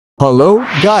Hello,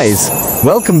 guys.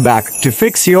 Welcome back to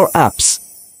Fix Your Apps,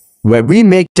 where we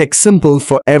make tech simple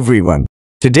for everyone.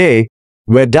 Today,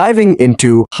 we're diving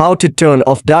into how to turn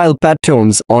off dial pad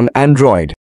tones on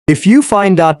Android. If you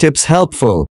find our tips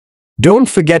helpful, don't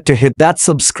forget to hit that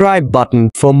subscribe button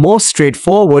for more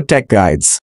straightforward tech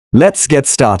guides. Let's get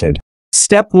started.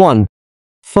 Step 1.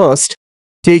 First,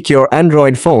 take your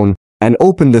Android phone and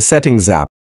open the Settings app.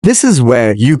 This is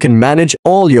where you can manage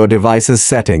all your device's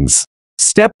settings.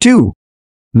 Step 2.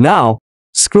 Now,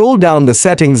 scroll down the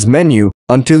Settings menu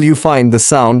until you find the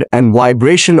Sound and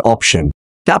Vibration option.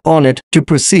 Tap on it to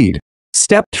proceed.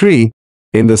 Step 3.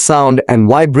 In the Sound and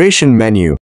Vibration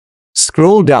menu,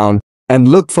 scroll down and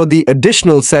look for the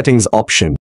Additional Settings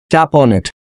option. Tap on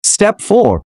it. Step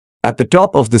 4. At the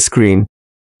top of the screen,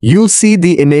 you'll see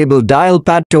the Enable Dial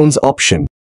Pad Tones option.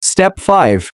 Step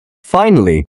 5.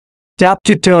 Finally, tap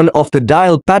to turn off the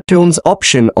Dial Pad Tones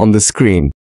option on the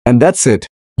screen. And that's it.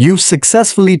 You've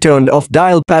successfully turned off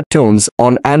dial pad tones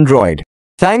on Android.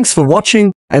 Thanks for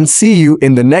watching and see you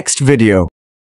in the next video.